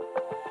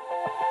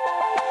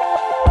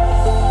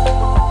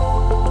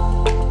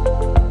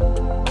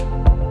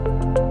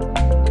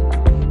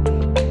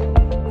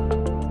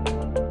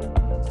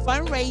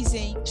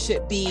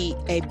should be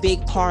a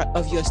big part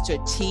of your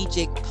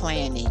strategic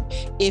planning.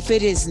 If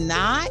it is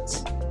not,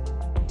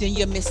 then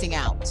you're missing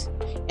out.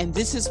 And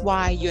this is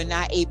why you're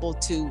not able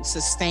to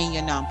sustain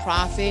your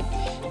nonprofit.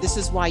 This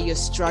is why you're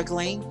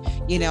struggling,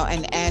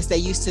 and as they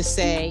used to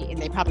say, and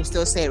they probably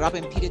still say,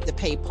 robbing Peter to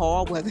pay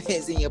Paul, whether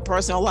it's in your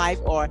personal life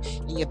or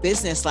in your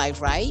business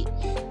life, right?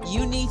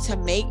 You need to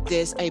make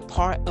this a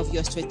part of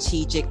your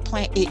strategic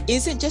plan. It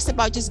isn't just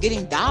about just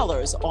getting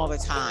dollars all the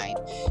time.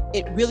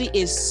 It really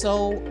is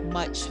so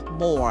much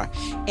more.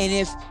 And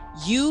if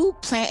you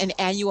plan an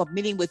annual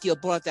meeting with your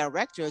board of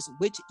directors,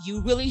 which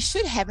you really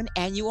should have an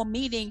annual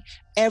meeting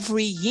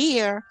every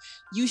year,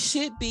 you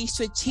should be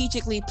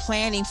strategically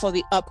planning for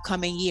the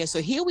upcoming year. So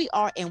here we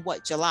are in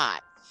July.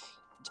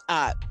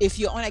 If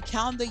you're on a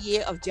calendar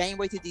year of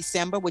January to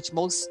December, which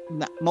most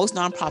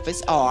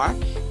nonprofits are,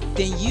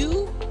 then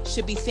you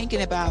should be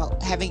thinking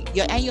about having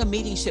your annual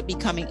meeting should be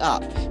coming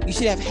up. You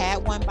should have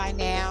had one by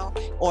now,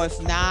 or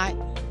if not,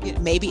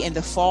 maybe in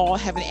the fall,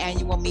 have an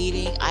annual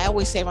meeting. I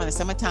always say around the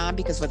summertime,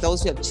 because for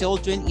those who have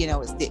children,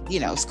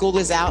 school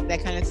is out,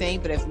 that kind of thing.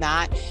 But if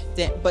not,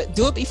 but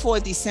do it before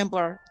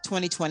December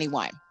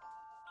 2021,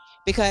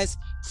 because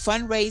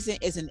fundraising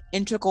is an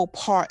integral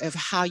part of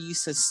how you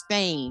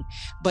sustain.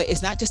 But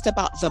it's not just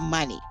about the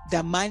money.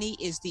 The money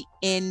is the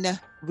end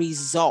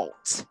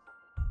result.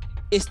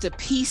 It's the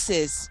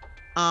pieces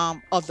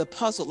of the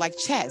puzzle, like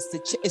chess.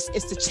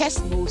 It's the chess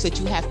moves that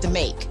you have to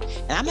make.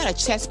 And I'm not a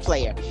chess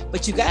player,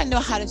 but you got to know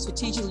how to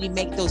strategically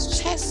make those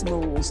chess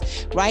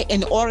moves, right,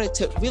 in order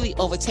to really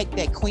overtake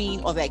that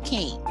queen or that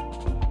king.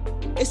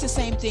 It's the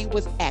same thing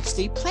with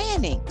actually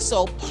planning.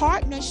 So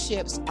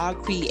partnerships are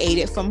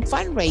created from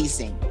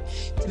fundraising.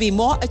 To be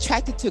more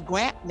attractive to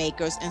grant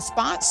makers and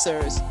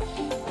sponsors,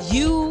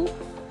 you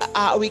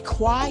are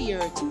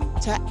required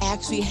to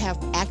actually have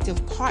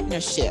active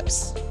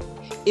partnerships.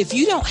 If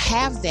you don't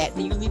have that,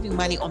 then you're leaving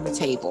money on the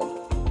table.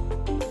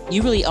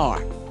 You really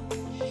are.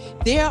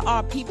 There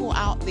are people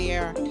out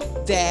there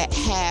that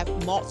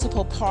have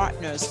multiple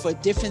partners for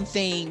different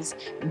things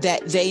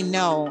that they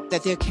know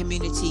that their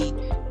community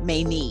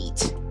may need.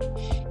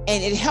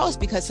 And it helps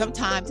because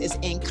sometimes it's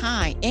in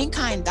kind. In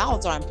kind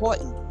dollars are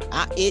important.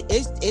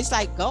 It's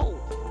like gold.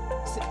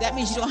 That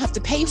means you don't have to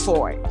pay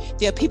for it.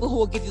 There are people who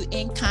will give you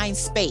in-kind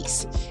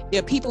space. There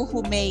are people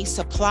who may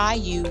supply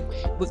you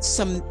with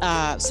some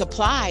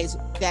supplies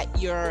that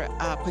your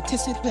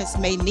participants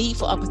may need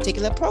for a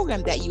particular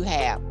program that you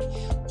have.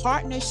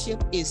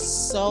 Partnership is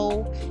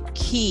so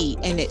key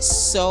and it's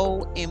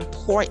so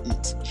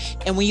important.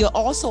 And when you're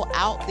also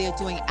out there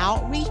doing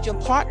outreach, your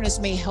partners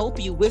may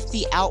help you with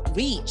the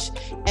outreach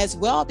as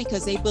well,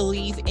 because they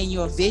believe in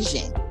your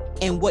vision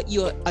and what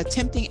you're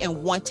attempting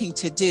and wanting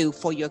to do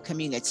for your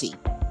community.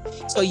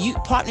 So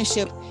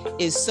partnership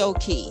is so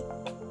key.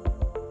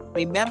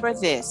 Remember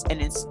this, an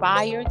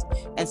inspired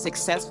and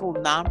successful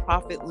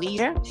nonprofit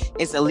leader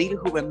is a leader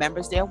who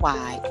remembers their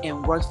why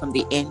and works from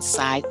the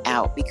inside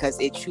out, because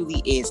it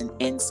truly is an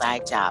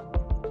inside job.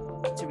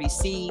 To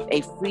receive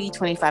a free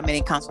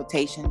 25-minute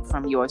consultation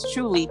from yours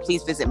truly,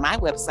 please visit my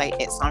website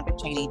at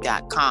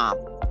sandrachaney.com.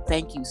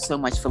 Thank you so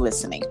much for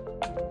listening.